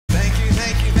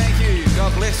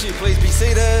bless you. Please be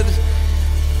seated.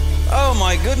 Oh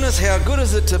my goodness, how good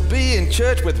is it to be in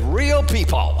church with real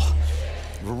people?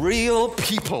 Real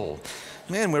people.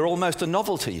 Man, we're almost a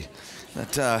novelty.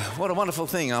 But what a wonderful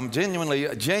thing. I'm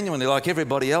genuinely like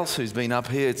everybody else who's been up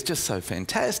here. It's just so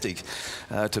fantastic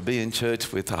to be in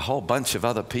church with a whole bunch of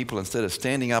other people instead of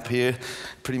standing up here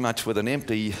pretty much with an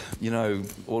empty,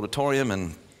 auditorium.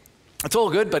 And it's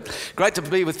all good, but great to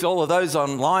be with all of those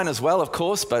online as well, of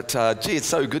course. But gee, it's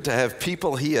so good to have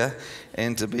people here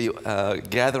and to be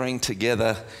gathering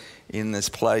together in this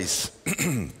place.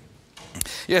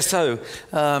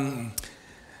 At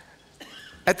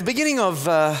the beginning of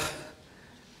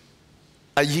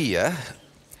a year,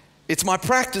 it's my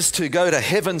practice to go to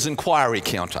Heaven's inquiry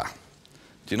counter.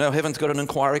 Do you know Heaven's got an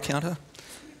inquiry counter?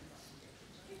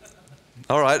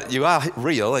 All right, you are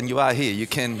real and you are here. You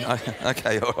can,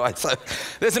 okay, all right. So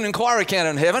there's an inquiry counter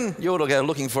in heaven. You ought to go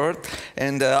looking for it.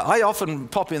 And I often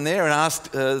pop in there and ask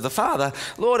the Father,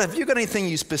 Lord, have you got anything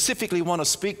you specifically want to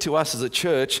speak to us as a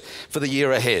church for the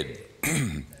year ahead?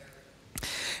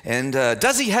 And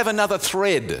does he have another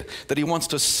thread that he wants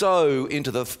to sew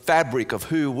into the fabric of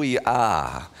who we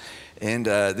are? And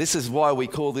this is why we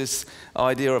call this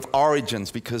idea of origins,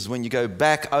 because when you go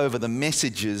back over the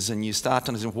messages and you start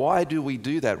to understand, why do we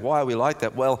do that? Why are we like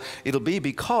that? Well, it'll be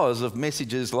because of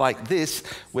messages like this,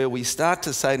 where we start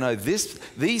to say, no,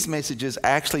 these messages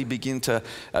actually begin to,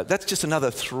 that's just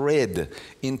another thread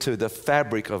into the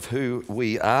fabric of who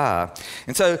we are.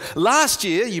 And so last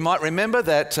year, you might remember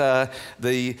that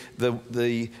the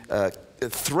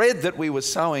thread that we were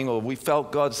sewing, or we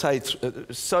felt God say,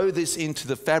 sew this into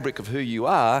the fabric of who you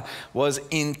are, was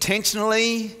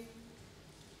intentionally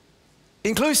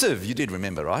inclusive. You did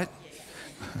remember, right?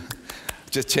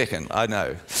 Just checking, I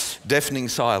know. Deafening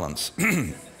silence.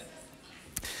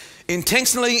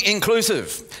 Intentionally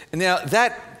inclusive. Now,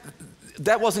 that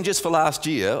wasn't just for last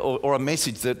year, or a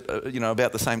message that,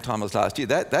 about the same time as last year.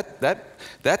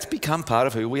 That's become part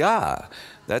of who we are.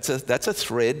 That's a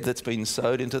thread that's been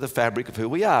sewed into the fabric of who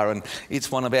we are, and it's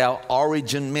one of our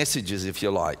origin messages, if you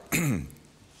like.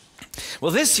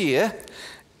 Well, this year,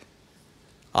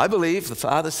 I believe the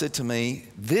Father said to me,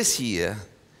 this year,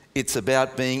 it's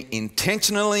about being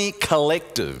intentionally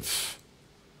collective.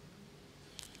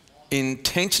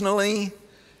 Intentionally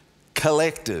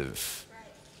collective.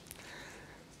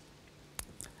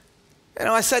 And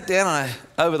I sat down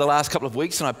over the last couple of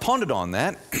weeks and I pondered on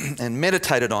that and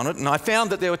meditated on it, and I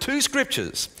found that there were two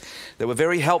scriptures that were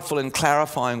very helpful in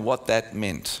clarifying what that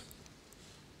meant.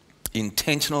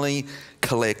 Intentionally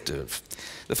collective.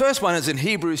 The first one is in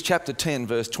Hebrews chapter 10,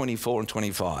 verse 24 and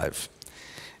 25.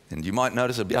 And you might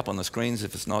notice it'll be up on the screens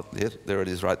if it's not there. There it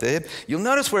is right there. You'll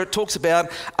notice where it talks about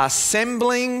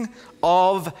assembling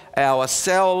of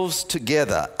ourselves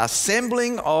together.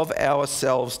 Assembling of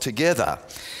ourselves together.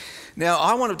 Now,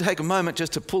 I want to take a moment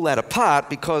just to pull that apart,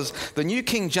 because the New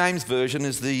King James Version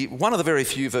is one of the very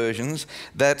few versions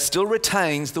that still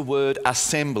retains the word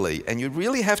assembly. And you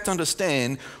really have to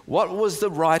understand what was the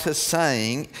writer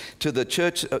saying to the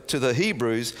church, to the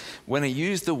Hebrews, when he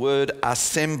used the word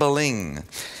assembling.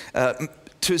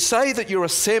 To say that you're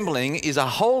assembling is a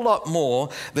whole lot more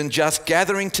than just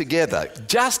gathering together.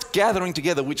 Just gathering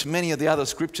together, which many of the other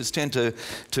scriptures tend to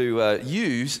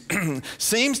use,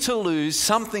 seems to lose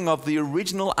something of the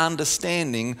original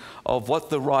understanding of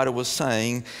what the writer was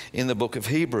saying in the book of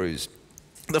Hebrews.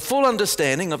 The full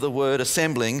understanding of the word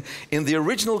assembling in the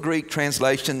original Greek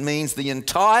translation means the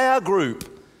entire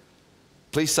group.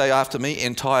 Please say after me,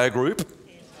 entire group.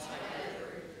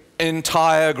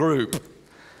 Entire group.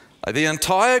 The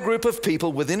entire group of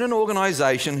people within an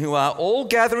organization who are all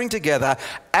gathering together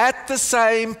at the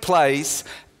same place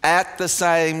at the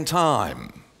same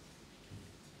time.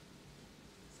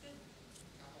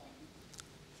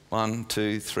 1,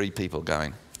 2, 3 people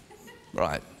going.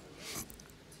 Right.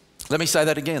 Let me say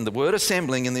that again. The word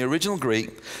assembling in the original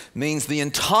Greek means the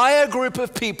entire group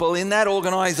of people in that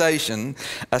organization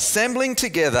assembling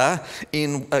together,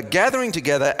 gathering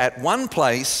together at one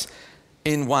place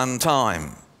in one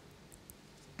time.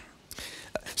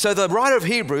 So the writer of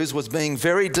Hebrews was being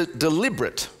very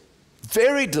deliberate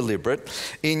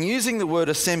in using the word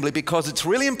assembly, because it's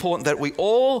really important that we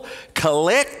all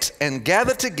collect and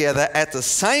gather together at the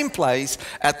same place,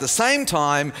 at the same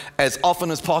time, as often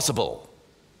as possible.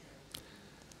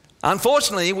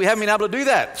 Unfortunately, we haven't been able to do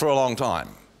that for a long time.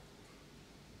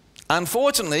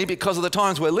 Unfortunately, because of the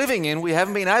times we're living in, we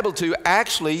haven't been able to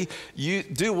actually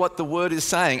do what the word is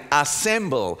saying,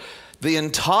 assemble. The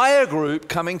entire group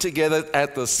coming together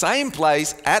at the same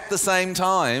place at the same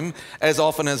time as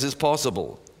often as is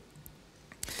possible.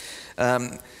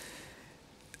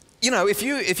 You know, if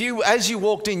you, as you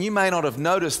walked in, you may not have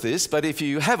noticed this, but if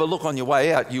you have a look on your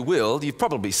way out, you will. You've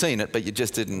probably seen it, but you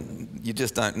just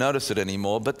don't notice it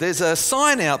anymore. But there's a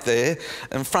sign out there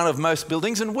in front of most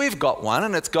buildings, and we've got one,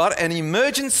 and it's got an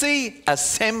emergency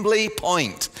assembly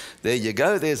point. There you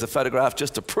go. There's a photograph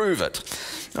just to prove it.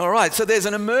 All right, so there's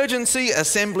an emergency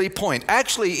assembly point.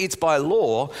 Actually, it's by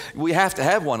law we have to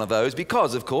have one of those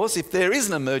because, of course, if there is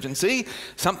an emergency,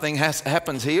 something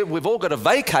happens here, we've all got to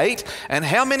vacate. And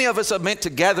how many of us are meant to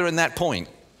gather in that point?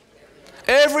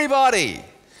 Everybody.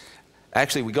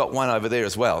 Actually, we got one over there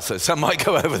as well, so some might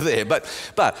go over there. But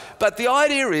the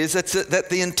idea is that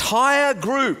the entire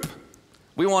group,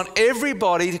 we want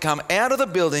everybody to come out of the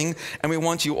building and we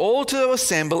want you all to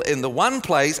assemble in the one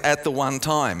place at the one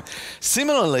time.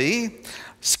 Similarly,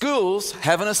 schools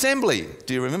have an assembly.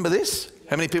 Do you remember this?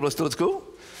 How many people are still at school?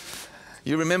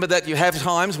 You remember that you have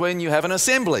times when you have an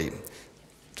assembly.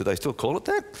 Do they still call it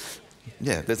that?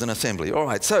 Yeah, there's an assembly. All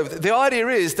right, so the idea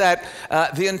is that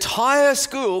the entire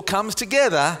school comes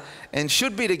together and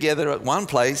should be together at one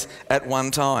place at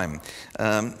one time.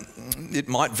 It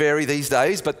might vary these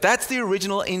days, but that's the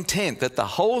original intent, that the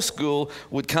whole school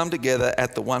would come together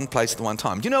at the one place at the one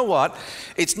time. Do you know what?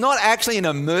 It's not actually an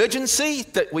emergency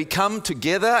that we come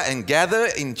together and gather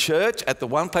in church at the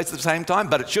one place at the same time,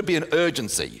 but it should be an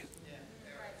urgency.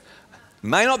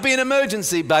 May not be an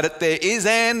emergency, but there's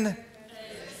an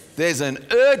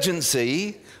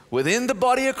urgency within the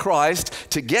body of Christ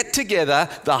to get together,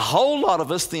 the whole lot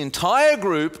of us, the entire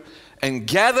group, and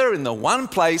gather in the one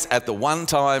place at the one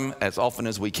time as often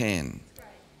as we can.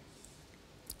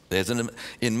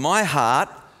 In my heart,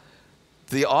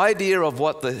 the idea of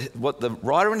what the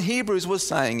writer in Hebrews was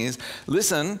saying is,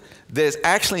 listen, there's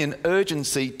actually an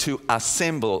urgency to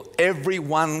assemble,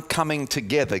 everyone coming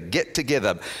together, get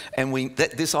together. And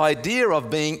this idea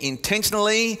of being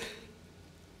intentionally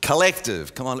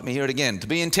collective. Come on, let me hear it again. To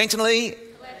be intentionally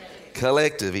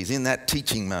collective. He's in that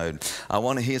teaching mode. I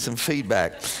want to hear some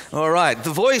feedback. All right.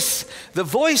 The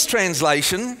voice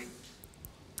translation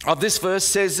of this verse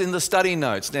says in the study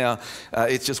notes. Now,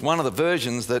 it's just one of the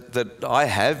versions that I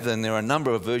have, and there are a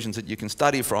number of versions that you can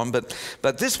study from,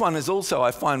 but this one is also,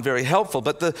 I find, very helpful.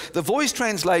 But the voice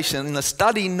translation in the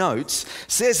study notes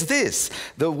says this: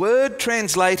 the word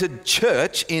translated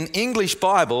church in English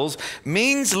Bibles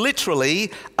means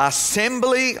literally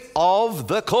assembly of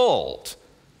the called.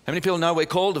 How many people know we're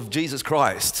called of Jesus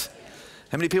Christ?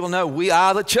 How many people know we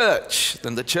are the church?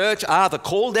 And the church are the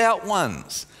called out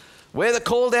ones. We're the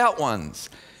called out ones.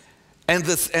 And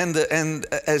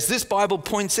as this Bible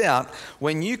points out,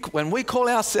 when we call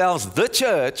ourselves the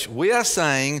church, we are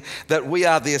saying that we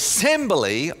are the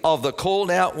assembly of the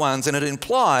called out ones, and it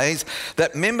implies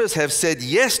that members have said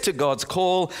yes to God's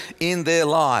call in their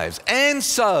lives. And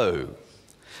so,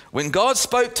 when God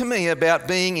spoke to me about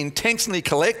being intentionally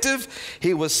collective,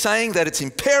 he was saying that it's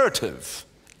imperative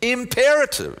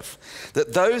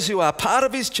that those who are part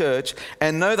of his church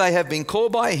and know they have been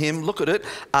called by him, look at it,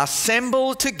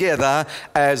 assemble together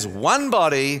as one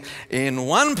body in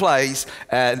one place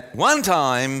at one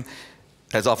time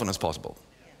as often as possible.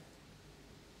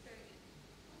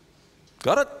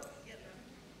 Got it?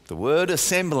 The word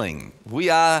assembling. We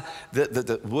are,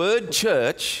 the word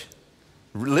church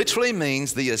literally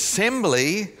means the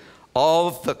assembly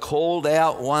of the called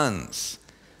out ones.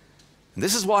 And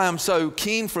this is why I'm so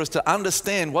keen for us to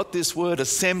understand what this word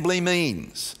assembly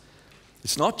means.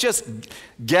 It's not just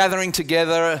gathering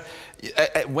together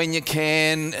when you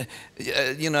can,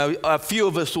 a few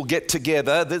of us will get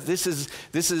together. This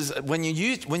is when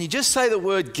you just say the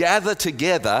word gather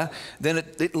together, then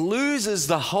it loses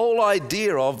the whole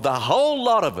idea of the whole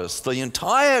lot of us, the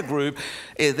entire group.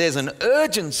 There's an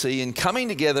urgency in coming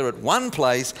together at one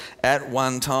place at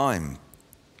one time.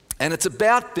 And it's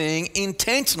about being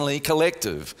intentionally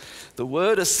collective. The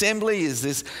word assembly is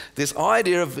this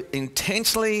idea of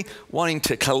intentionally wanting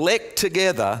to collect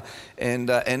together and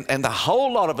the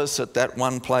whole lot of us at that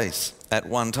one place at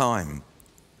one time.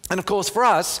 And of course, for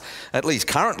us, at least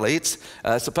currently, it's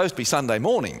supposed to be Sunday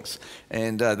mornings.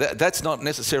 And that's not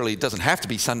necessarily, it doesn't have to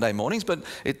be Sunday mornings, but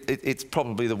it's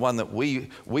probably the one that we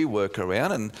work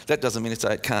around. And that doesn't mean to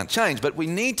say it can't change. But we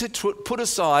need to put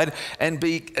aside and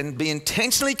be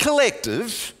intentionally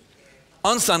collective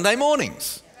on Sunday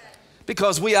mornings.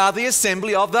 Because we are the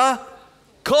assembly of the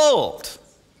called.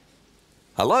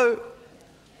 Hello?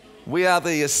 We are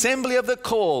the assembly of the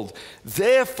called.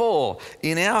 Therefore,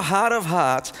 in our heart of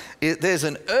hearts, there's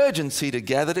an urgency to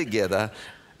gather together.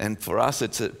 And for us,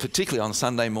 it's particularly on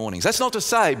Sunday mornings. That's not to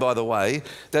say, by the way,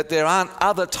 that there aren't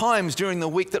other times during the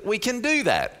week that we can do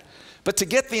that. But to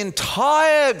get the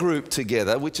entire group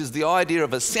together, which is the idea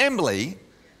of assembly,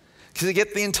 To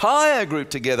get the entire group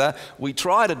together, we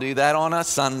try to do that on a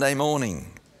Sunday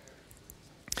morning.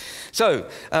 So,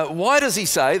 why does he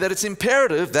say that it's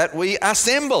imperative that we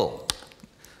assemble?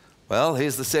 Well,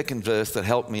 here's the second verse that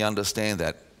helped me understand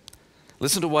that.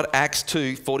 Listen to what Acts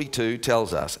 2:42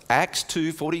 tells us. Acts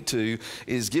 2:42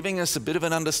 is giving us a bit of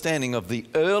an understanding of the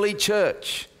early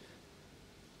church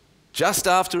just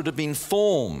after it had been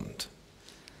formed.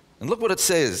 And look what it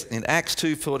says in Acts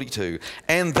 2:42.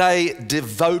 And they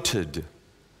devoted.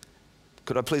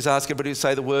 Could I please ask everybody to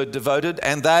say the word devoted?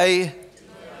 And they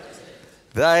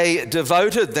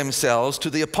devoted themselves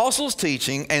to the apostles'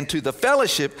 teaching and to the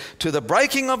fellowship, to the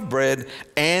breaking of bread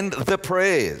and the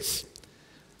prayers.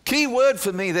 Key word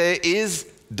for me there is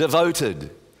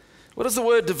devoted. What does the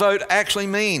word devote actually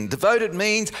mean? Devoted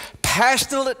means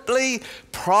passionately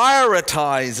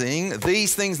prioritizing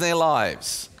these things in their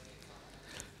lives.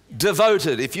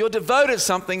 Devoted. If you're devoted to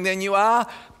something, then you are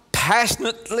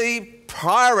passionately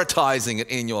prioritizing it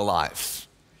in your life.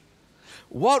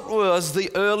 What was the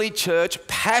early church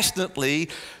passionately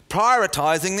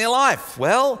prioritizing their life?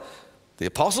 Well, the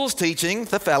apostles' teaching,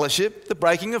 the fellowship, the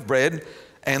breaking of bread,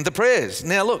 and the prayers.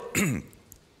 Now look,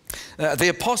 the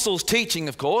apostles' teaching,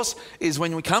 of course, is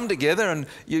when we come together and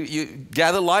you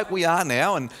gather like we are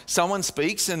now, and someone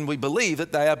speaks and we believe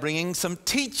that they are bringing some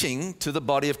teaching to the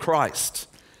body of Christ.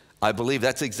 I believe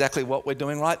that's exactly what we're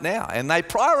doing right now, and they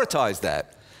prioritize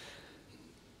that.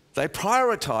 They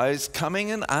prioritize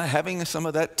coming and having some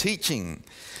of that teaching.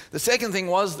 The second thing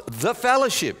was the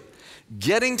fellowship,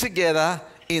 getting together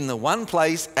in the one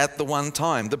place at the one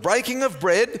time. The breaking of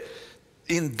bread,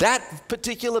 in that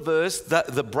particular verse,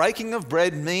 the breaking of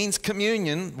bread means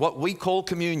communion, what we call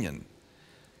communion.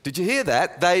 Did you hear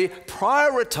that? They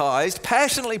prioritized,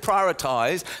 passionately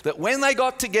prioritized, that when they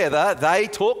got together, they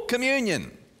took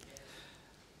communion.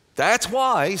 That's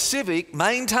why Civic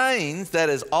maintains that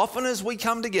as often as we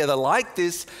come together like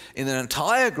this in an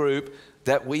entire group,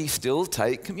 that we still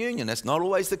take communion. That's not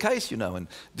always the case, you know, in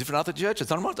different other churches.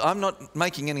 I'm not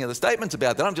making any other statements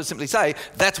about that. I'm just simply saying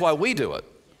that's why we do it.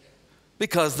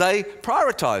 Because they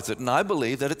prioritize it, and I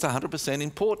believe that it's 100%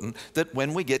 important that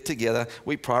when we get together,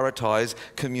 we prioritize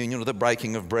communion or the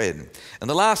breaking of bread. And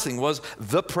the last thing was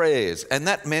the prayers, and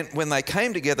that meant when they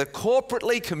came together,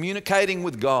 corporately communicating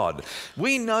with God.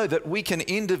 We know that we can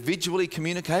individually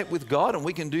communicate with God, and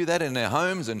we can do that in our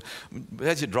homes and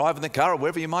as you drive in the car or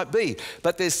wherever you might be.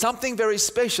 But there's something very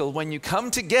special when you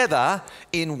come together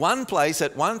in one place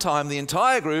at one time, the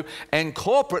entire group, and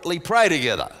corporately pray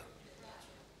together.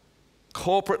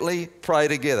 Corporately pray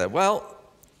together. Well,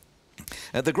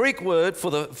 the Greek word for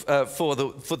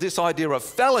this idea of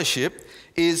fellowship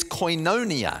is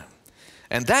koinonia,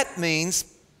 and that means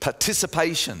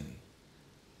participation.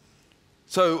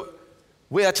 So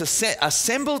we are to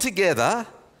assemble together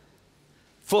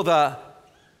for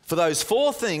those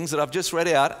four things that I've just read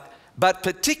out, but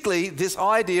particularly this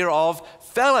idea of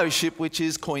fellowship, which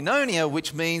is koinonia,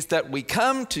 which means that we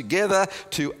come together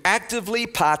to actively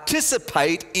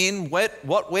participate in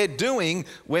what we're doing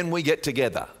when we get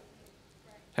together.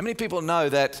 How many people know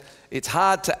that it's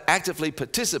hard to actively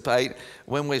participate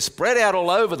when we're spread out all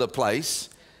over the place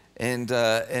and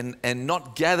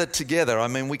not gathered together? I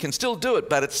mean, we can still do it,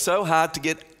 but it's so hard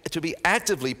to be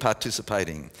actively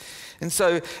participating. And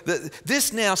so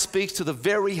this now speaks to the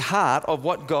very heart of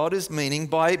what God is meaning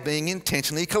by being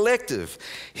intentionally collective.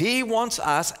 He wants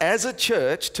us as a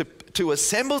church to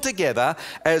assemble together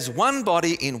as one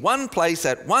body in one place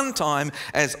at one time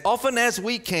as often as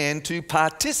we can to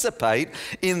participate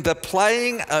in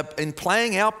playing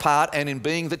our part and in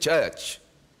being the church.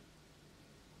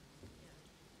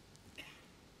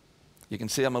 You can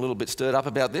see I'm a little bit stirred up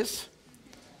about this.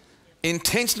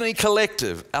 Intentionally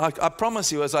collective. I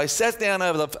promise you, as I sat down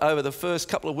over the first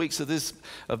couple of weeks of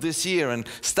this year and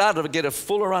started to get a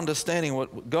fuller understanding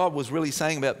of what God was really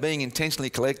saying about being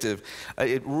intentionally collective,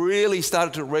 it really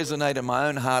started to resonate in my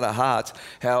own heart of hearts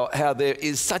how there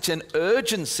is such an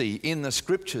urgency in the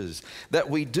scriptures that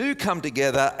we do come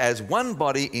together as one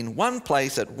body in one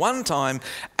place at one time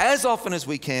as often as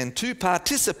we can to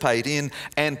participate in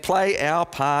and play our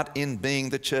part in being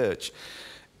the church.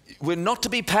 We're not to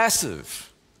be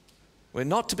passive. We're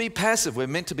not to be passive. We're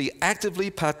meant to be actively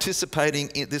participating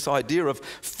in this idea of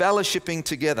fellowshipping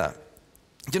together.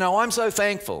 You know, I'm so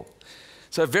thankful,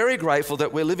 so very grateful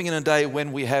that we're living in a day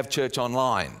when we have church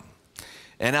online.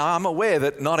 And I'm aware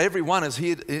that not everyone is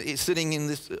here sitting in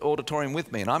this auditorium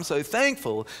with me. And I'm so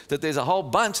thankful that there's a whole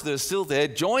bunch that are still there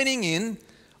joining in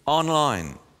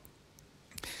online.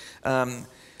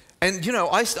 And you know,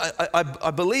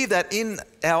 I believe that in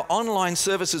our online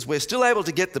services, we're still able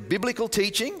to get the biblical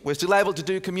teaching, we're still able to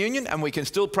do communion, and we can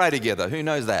still pray together. Who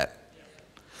knows that?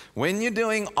 When you're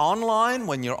doing online,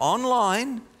 when you're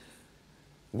online,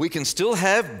 we can still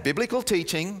have biblical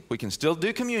teaching, we can still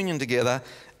do communion together,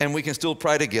 and we can still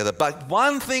pray together. But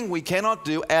one thing we cannot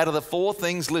do out of the 4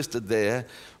 things listed there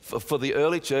for the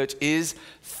early church is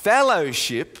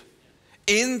fellowship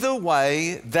in the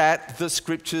way that the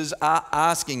scriptures are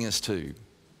asking us to.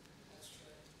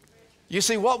 You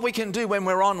see, what we can do when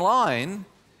we're online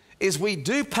is we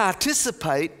do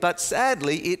participate, but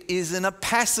sadly it is in a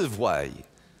passive way.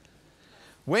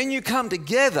 When you come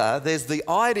together, there's the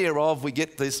idea of we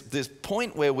get this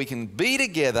point where we can be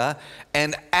together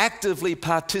and actively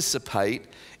participate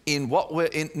in what we're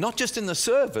in, not just in the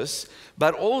service,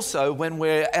 but also when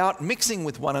we're out mixing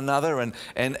with one another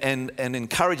and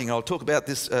encouraging. I'll talk about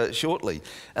this shortly.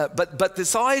 But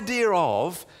this idea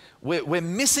of we're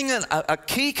missing a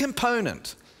key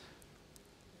component.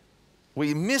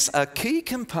 We miss a key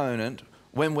component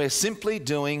when we're simply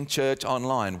doing church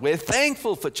online. We're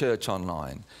thankful for church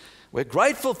online. We're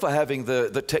grateful for having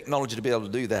the technology to be able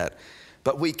to do that.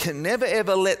 But we can never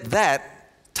ever let that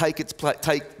take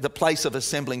the place of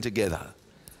assembling together.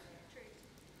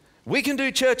 We can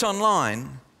do church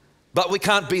online, but we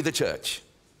can't be the church.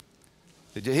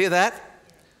 Did you hear that?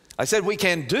 I said we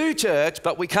can do church,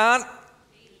 but we can't.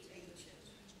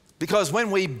 Because when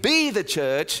we be the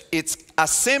church, it's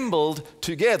assembled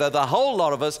together, the whole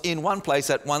lot of us in one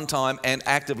place at one time and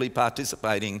actively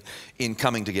participating in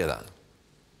coming together.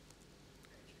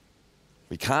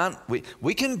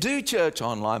 We can do church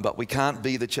online, but we can't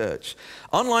be the church.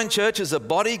 Online church is a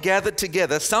body gathered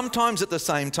together, sometimes at the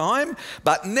same time,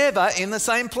 but never in the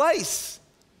same place.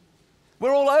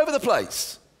 We're all over the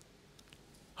place.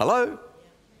 Hello?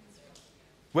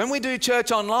 When we do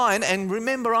church online, and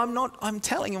remember, I'm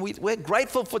telling you, we're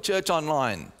grateful for church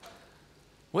online.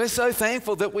 We're so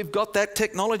thankful that we've got that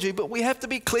technology, but we have to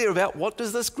be clear about what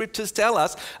does the scriptures tell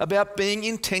us about being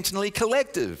intentionally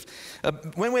collective.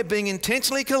 When we're being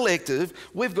intentionally collective,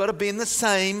 we've got to be in the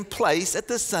same place at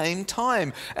the same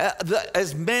time.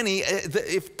 As many,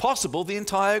 if possible, the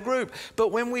entire group.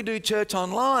 But when we do church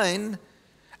online,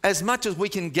 as much as we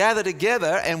can gather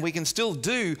together and we can still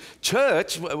do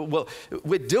church, well,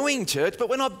 we're doing church, but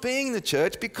we're not being the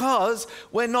church because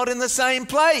we're not in the same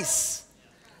place.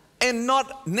 And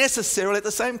not necessarily at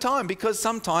the same time, because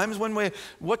sometimes when we're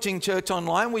watching church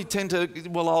online, we tend to,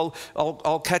 well,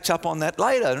 I'll catch up on that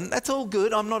later. And that's all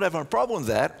good. I'm not having a problem with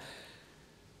that.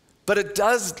 But it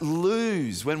does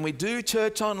lose, when we do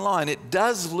church online, it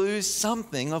does lose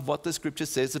something of what the scripture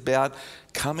says about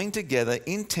coming together,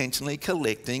 intentionally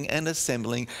collecting and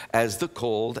assembling as the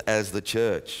called, as the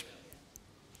church.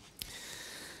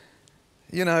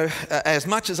 You know, as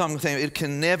much as I'm saying, it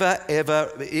can never, ever,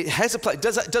 it has a place.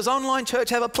 Does online church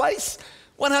have a place?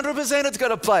 100% it's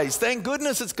got a place. Thank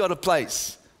goodness it's got a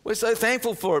place. We're so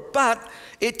thankful for it. But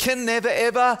it can never,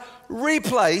 ever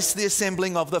replace the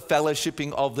assembling of the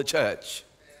fellowshipping of the church.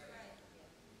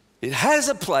 It has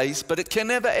a place, but it can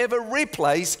never, ever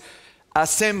replace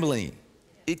assembly.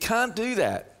 It can't do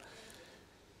that.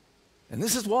 And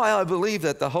this is why I believe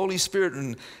that the Holy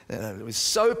Spirit is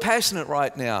so passionate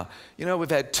right now. You know, we've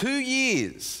had 2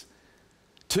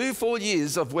 full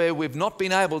years of where we've not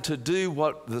been able to do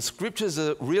what the scriptures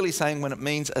are really saying when it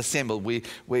means assemble. We've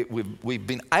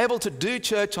been able to do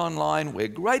church online. We're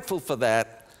grateful for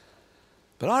that.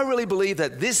 But I really believe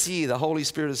that this year the Holy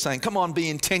Spirit is saying, come on, be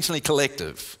intentionally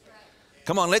collective.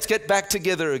 Come on, let's get back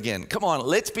together again. Come on,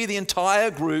 let's be the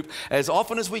entire group as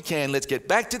often as we can. Let's get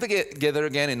back together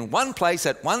again in one place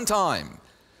at one time.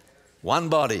 One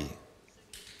body.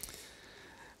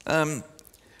 I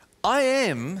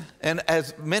am, and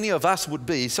as many of us would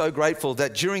be, so grateful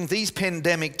that during these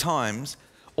pandemic times,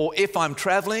 or if I'm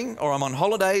traveling, or I'm on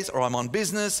holidays, or I'm on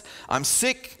business, I'm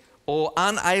sick or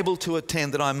unable to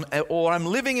attend, or I'm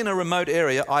living in a remote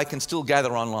area, I can still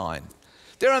gather online.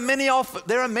 There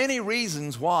are many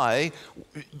reasons why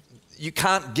you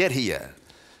can't get here.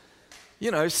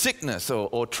 You know, sickness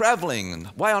or traveling,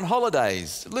 away on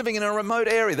holidays, living in a remote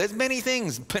area. There's many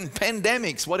things,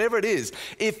 pandemics, whatever it is.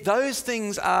 If those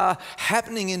things are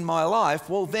happening in my life,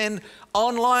 well then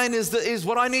online is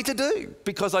what I need to do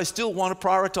because I still want to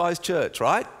prioritize church,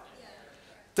 right? Yeah.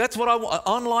 That's what I want.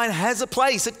 Online has a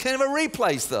place. It can never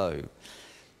replace though.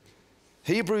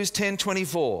 Hebrews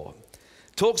 10:24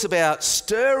 talks about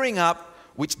stirring up,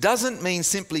 which doesn't mean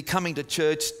simply coming to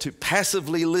church to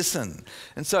passively listen.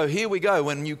 And so here we go.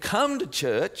 When you come to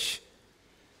church,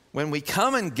 when we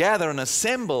come and gather and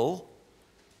assemble,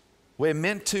 We're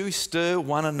meant to stir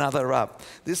one another up.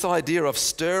 This idea of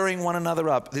stirring one another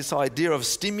up, this idea of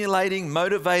stimulating,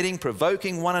 motivating,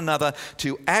 provoking one another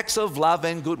to acts of love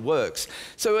and good works.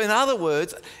 So in other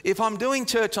words, if I'm doing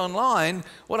church online,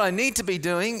 what I need to be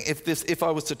doing, if I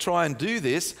was to try and do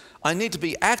this, I need to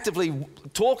be actively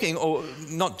talking, or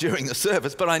not during the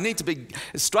service, but I need to be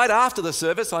straight after the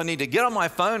service. I need to get on my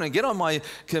phone and get on my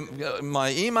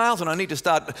emails, and I need to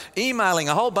start emailing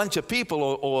a whole bunch of people,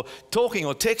 or talking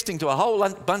or texting to a whole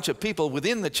bunch of people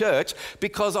within the church,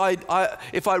 because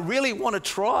if I really want to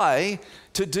try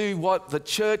to do what the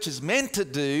church is meant to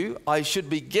do, I should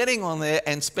be getting on there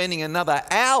and spending another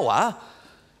hour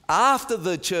after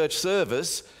the church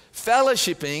service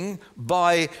fellowshipping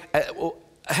by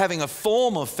having a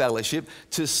form of fellowship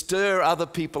to stir other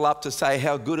people up to say,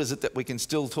 how good is it that we can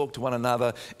still talk to one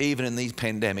another even in these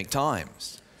pandemic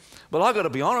times? Well, I've got to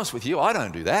be honest with you, I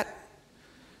don't do that.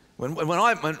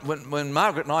 When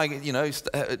Margaret and I, you know,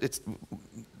 it's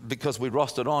because we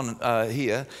rostered on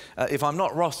here. If I'm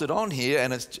not rostered on here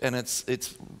and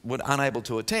we're unable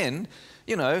to attend,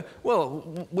 you know,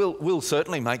 well, we'll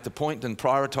certainly make the point and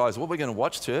prioritise what we're going to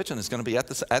watch church, and it's going to be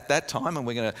at that time, and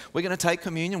we're going to take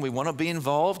communion. We want to be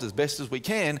involved as best as we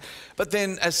can. But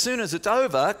then, as soon as it's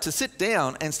over, to sit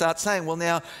down and start saying, well,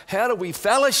 now, how do we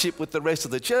fellowship with the rest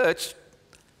of the church?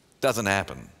 Doesn't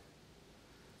happen.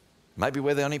 Maybe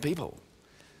we're the only people.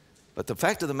 But the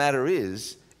fact of the matter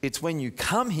is, it's when you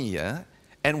come here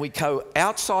and we go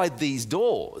outside these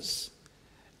doors,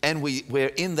 and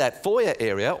we're in that foyer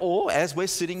area, or as we're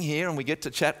sitting here and we get to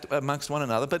chat amongst one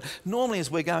another, but normally as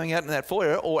we're going out in that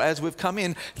foyer or as we've come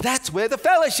in, that's where the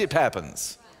fellowship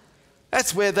happens.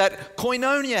 That's where that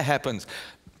koinonia happens,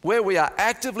 where we are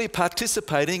actively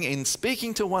participating in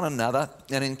speaking to one another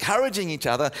and encouraging each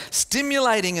other,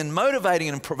 stimulating and motivating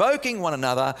and provoking one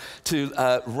another to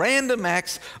random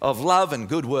acts of love and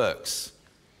good works.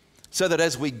 So that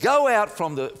as we go out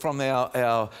from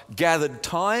our gathered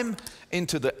time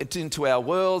into our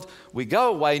world, we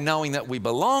go away knowing that we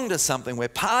belong to something, we're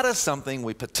part of something,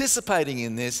 we're participating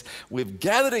in this, we've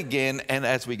gathered again, and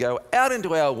as we go out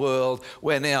into our world,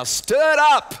 we're now stirred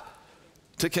up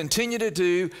to continue to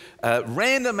do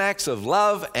random acts of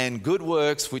love and good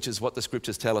works, which is what the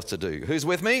scriptures tell us to do. Who's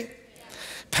with me? Yeah.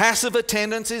 Passive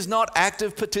attendance is not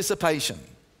active participation.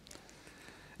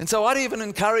 And so I'd even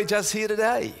encourage us here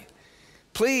today,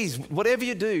 please, whatever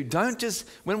you do, don't just,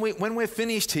 when we're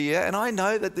finished here, and I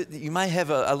know that you may have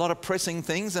a lot of pressing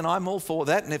things, and I'm all for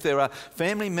that, and if there are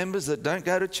family members that don't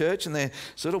go to church and they're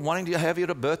sort of wanting to have you at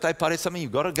a birthday party or something,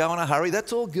 you've got to go in a hurry,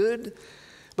 that's all good.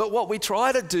 But what we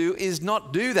try to do is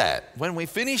not do that. When we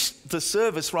finish the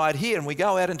service right here and we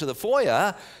go out into the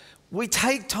foyer, we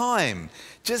take time,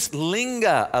 just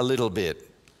linger a little bit.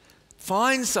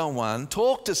 Find someone,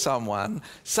 talk to someone,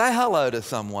 say hello to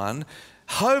someone.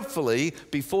 Hopefully,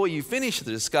 before you finish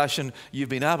the discussion, you've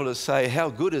been able to say, how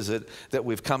good is it that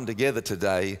we've come together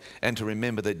today, and to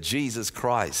remember that Jesus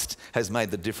Christ has made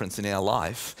the difference in our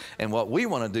life. And what we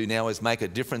want to do now is make a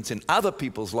difference in other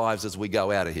people's lives as we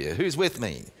go out of here. Who's with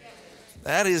me?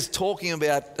 That is talking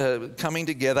about coming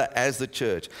together as the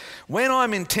church. When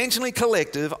I'm intentionally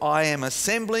collective, I am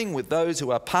assembling with those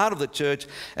who are part of the church,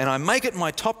 and I make it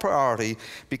my top priority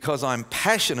because I'm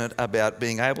passionate about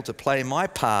being able to play my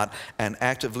part and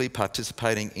actively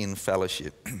participating in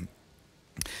fellowship.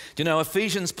 You know,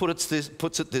 Ephesians puts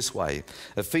it this way.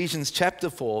 Ephesians chapter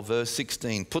 4, verse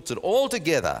 16 puts it all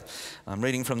together. I'm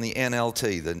reading from the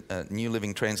NLT, the New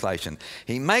Living Translation.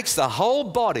 He makes the whole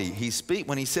body,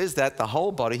 when he says that, the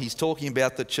whole body, he's talking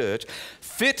about the church,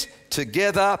 fit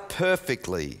together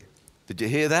perfectly. Did you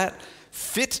hear that?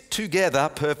 Fit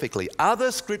together perfectly.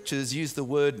 Other scriptures use the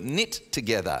word knit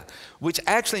together, which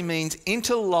actually means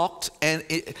interlocked and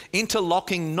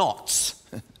interlocking knots.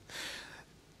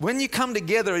 When you come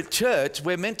together at church,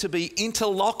 we're meant to be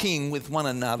interlocking with one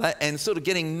another and sort of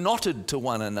getting knotted to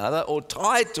one another or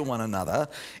tied to one another,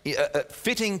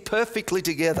 fitting perfectly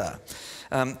together.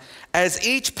 As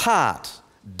each part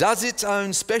does its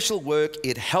own special work,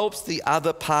 it helps the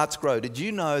other parts grow. Did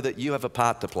you know that you have a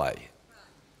part to play?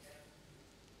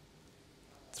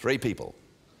 3 people.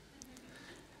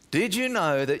 Did you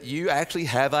know that you actually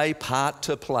have a part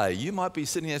to play? You might be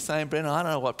sitting there saying, Brennan, I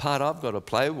don't know what part I've got to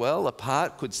play. Well, a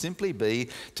part could simply be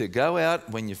to go out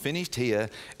when you're finished here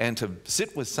and to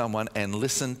sit with someone and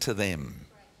listen to them.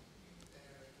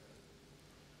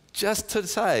 Just to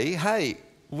say, hey,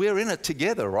 we're in it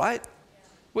together, right?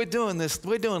 We're doing this,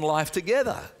 we're doing life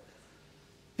together.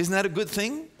 Isn't that a good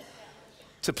thing?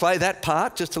 To play that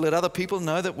part, just to let other people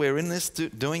know that we're in this,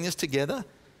 doing this together?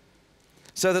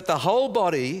 So that the whole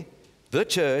body the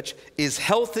church is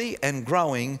healthy and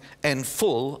growing and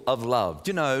full of love.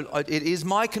 You know, it is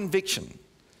my conviction,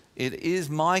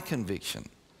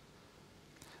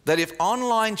 that if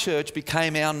online church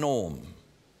became our norm,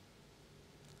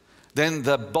 then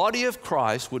the body of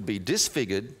Christ would be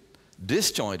disfigured,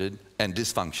 disjointed, and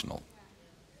dysfunctional.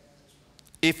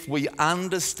 If we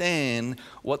understand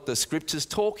what the Scripture's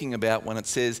talking about when it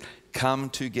says, come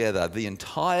together, the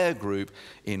entire group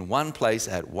in one place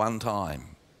at one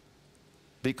time.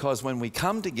 Because when we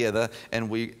come together and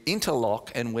we interlock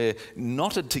and we're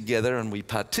knotted together and we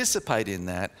participate in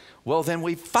that, well, then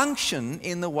we function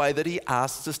in the way that He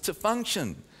asks us to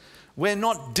function. We're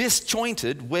not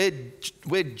disjointed,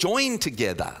 we're joined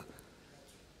together.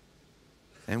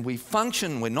 And we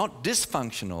function, we're not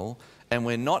dysfunctional, and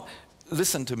we're not,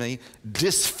 listen to me,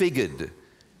 disfigured.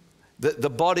 The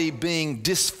body being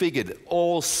disfigured,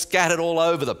 all scattered all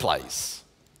over the place.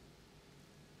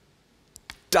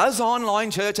 Does online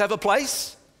church have a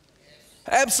place?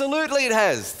 Absolutely it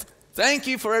has. Thank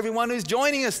you for everyone who's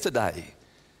joining us today.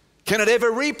 Can it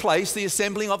ever replace the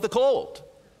assembling of the called?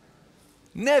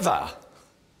 Never.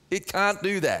 It can't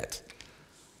do that.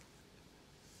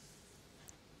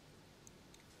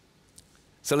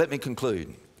 So let me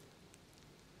conclude.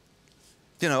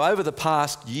 You know, over the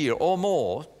past year or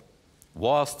more,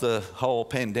 whilst the whole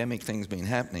pandemic thing's been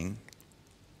happening,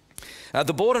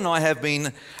 the board and I have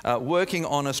been working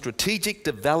on a strategic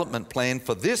development plan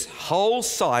for this whole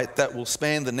site that will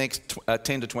span the next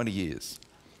 10 to 20 years.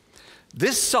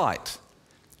 This site,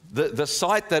 the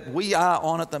site that we are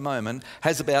on at the moment,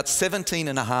 has about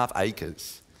 17.5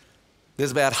 acres.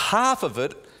 There's about half of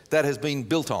it that has been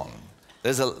built on.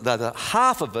 There's a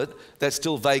half of it that's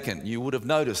still vacant. You would have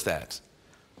noticed that.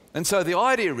 And so the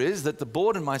idea is that the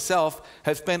board and myself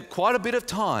have spent quite a bit of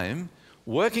time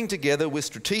working together with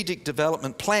strategic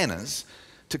development planners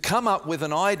to come up with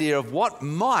an idea of what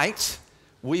might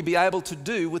we be able to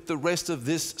do with the rest of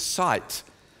this site.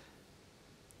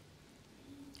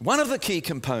 One of the key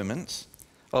components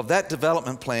of that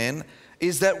development plan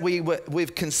is that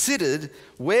we've considered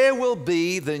where will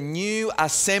be the new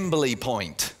assembly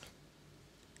point.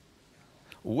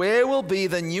 Where will be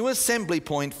the new assembly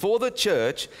point for the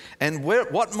church, and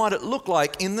what might it look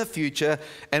like in the future?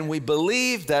 And we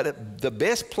believe that the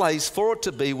best place for it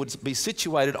to be would be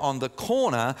situated on the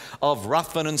corner of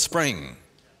Ruthven and Spring.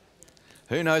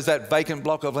 Who knows that vacant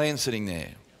block of land sitting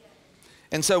there?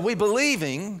 And so we're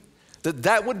believing that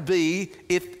that would be,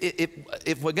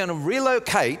 if we're going to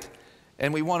relocate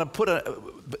and we want to put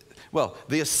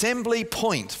the assembly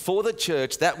point for the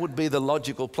church, that would be the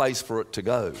logical place for it to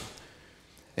go.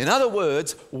 In other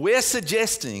words, we're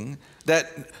suggesting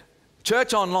that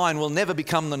church online will never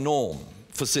become the norm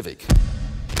for Civic.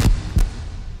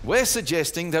 We're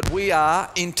suggesting that we are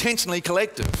intentionally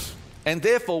collective, and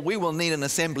therefore we will need an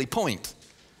assembly point.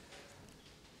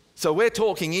 So we're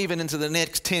talking even into the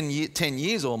next 10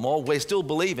 years or more, we're still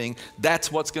believing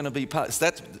that's what's going to be,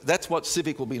 that's what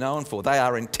Civic will be known for. They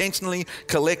are intentionally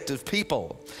collective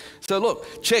people. So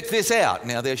look, check this out.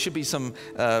 Now there should be some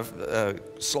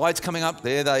slides coming up.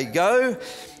 There they go.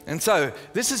 And so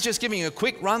this is just giving you a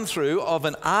quick run through of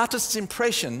an artist's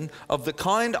impression of the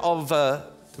kind of,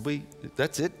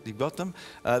 that's it, you've got them?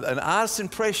 An artist's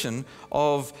impression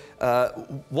of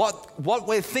what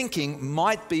we're thinking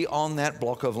might be on that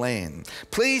block of land.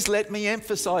 Please let me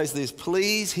emphasize this.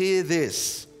 Please hear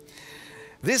this.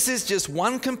 This is just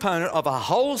one component of a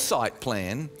whole site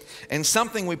plan, and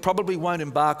something we probably won't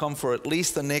embark on for at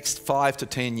least the next 5 to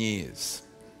 10 years.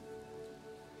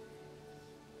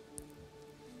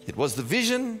 It was the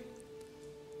vision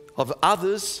of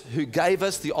others who gave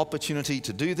us the opportunity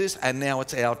to do this, and now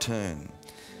it's our turn.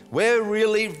 We're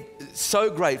really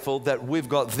so grateful that we've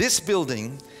got this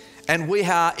building, and we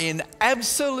are in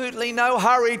absolutely no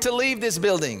hurry to leave this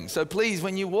building. So please,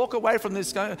 when you walk away from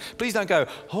this, please don't go,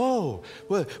 oh,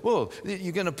 well,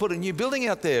 you're going to put a new building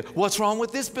out there. What's wrong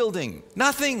with this building?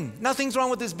 Nothing's wrong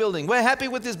with this building. We're happy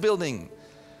with this building.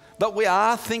 But we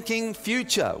are thinking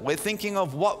future. We're thinking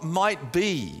of what might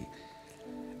be.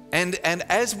 And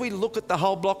as we look at the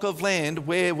whole block of land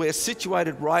where we're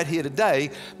situated right here today,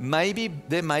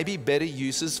 there may be better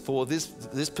uses for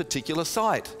this particular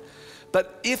site.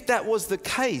 But if that was the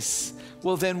case,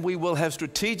 well then we will have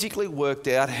strategically worked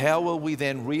out how will we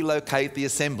then relocate the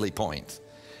assembly point.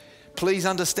 Please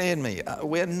understand me.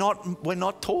 We're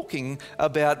not talking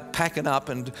about packing up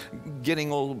and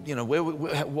getting all,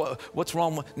 what's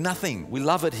wrong? Nothing. We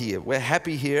love it here. We're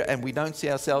happy here, and we don't see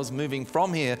ourselves moving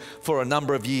from here for a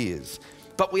number of years.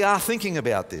 But we are thinking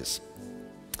about this.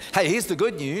 Hey, here's the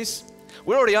good news.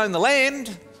 We already own the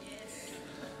land.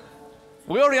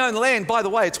 We already own the land. By the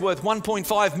way, it's worth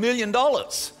 $1.5 million.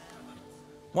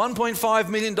 $1.5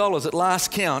 million at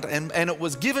last count, and it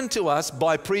was given to us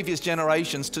by previous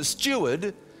generations to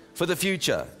steward for the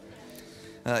future.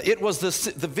 It was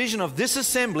the vision of this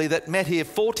assembly that met here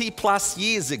 40 plus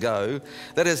years ago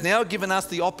that has now given us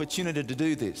the opportunity to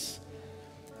do this.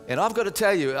 And I've got to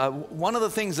tell you, one of the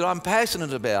things that I'm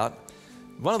passionate about,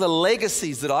 one of the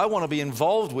legacies that I want to be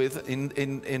involved with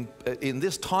in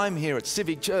this time here at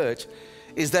Civic Church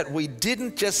is that we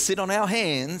didn't just sit on our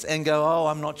hands and go, oh,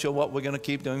 I'm not sure what we're going to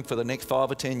keep doing for the next 5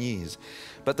 or 10 years.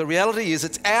 But the reality is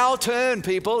it's our turn,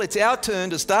 people. It's our turn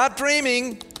to start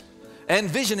dreaming and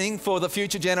visioning for the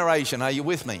future generation. Are you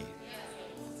with me?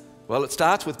 Well, it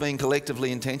starts with being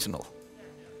collectively intentional.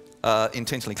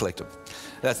 Intentionally collective.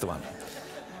 That's the one.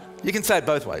 You can say it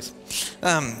both ways.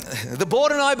 The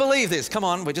board and I believe this. Come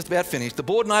on, we're just about finished. The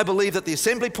board and I believe that the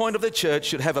assembly point of the church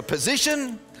should have a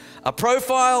position, a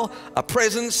profile, a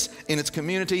presence in its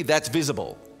community that's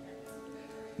visible.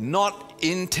 Not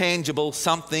intangible,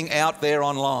 something out there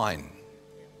online.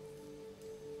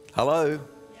 Hello?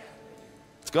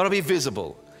 It's got to be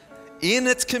visible. In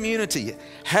its community,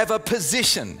 have a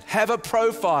position, have a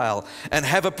profile, and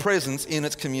have a presence in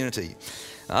its community.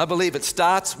 I believe it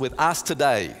starts with us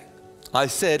today. I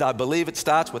said, I believe it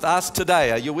starts with us today.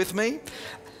 Are you with me?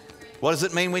 What does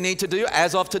it mean we need to do?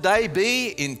 As of today,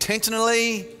 be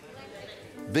intentionally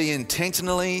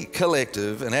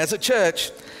collective. And as a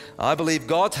church, I believe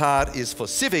God's heart is for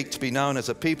Civic to be known as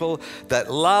a people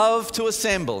that love to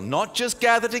assemble, not just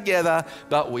gather together,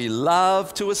 but we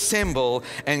love to assemble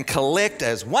and collect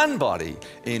as one body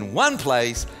in one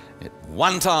place at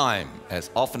one time as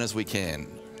often as we can.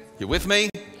 You with me?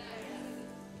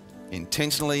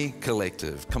 Intentionally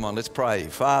collective. Come on, let's pray.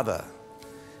 Father,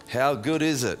 how good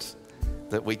is it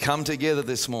that we come together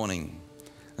this morning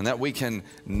and that we can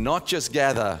not just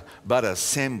gather but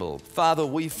assemble. Father,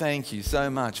 we thank you so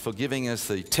much for giving us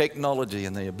the technology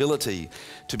and the ability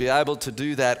to be able to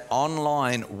do that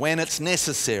online when it's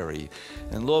necessary.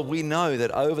 And Lord, we know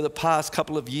that over the past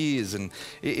couple of years, and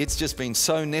it's just been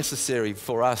so necessary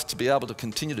for us to be able to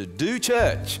continue to do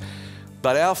church.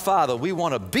 But our Father, we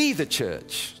want to be the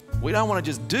church. We don't want to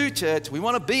just do church, we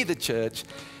want to be the church,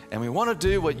 and we want to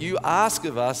do what you ask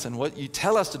of us and what you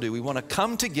tell us to do. We want to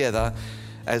come together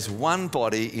as one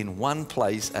body in one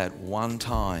place at one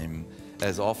time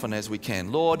as often as we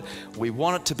can. Lord, we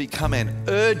want it to become an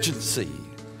urgency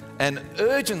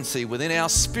within our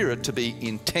spirit to be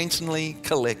intentionally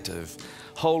collective.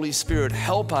 Holy Spirit,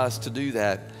 help us to do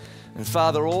that. And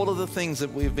Father, all of the things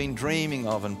that we've been dreaming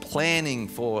of and planning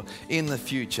for in the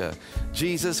future,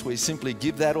 Jesus, we simply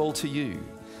give that all to you.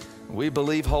 We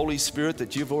believe, Holy Spirit,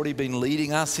 that you've already been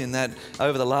leading us in that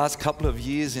over the last couple of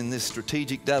years in this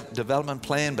strategic development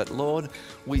plan. But Lord,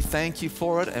 we thank you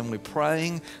for it, and we're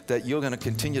praying that you're going to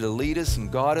continue to lead us and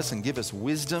guide us and give us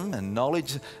wisdom and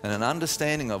knowledge and an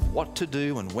understanding of what to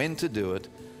do and when to do it,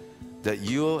 that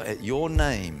your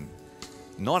name,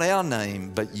 not our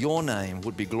name, but your name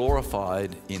would be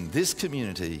glorified in this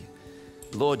community.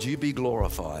 Lord, you be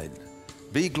glorified.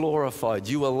 Be glorified.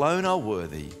 You alone are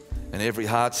worthy. And every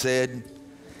heart said,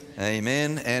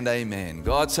 amen and amen.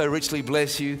 God so richly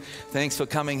bless you. Thanks for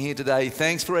coming here today.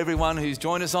 Thanks for everyone who's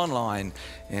joined us online.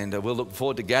 And we'll look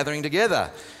forward to gathering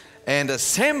together and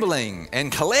assembling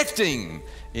and collecting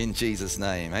in Jesus'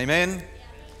 name. Amen.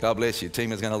 God bless you.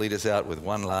 Team is going to lead us out with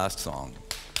one last song.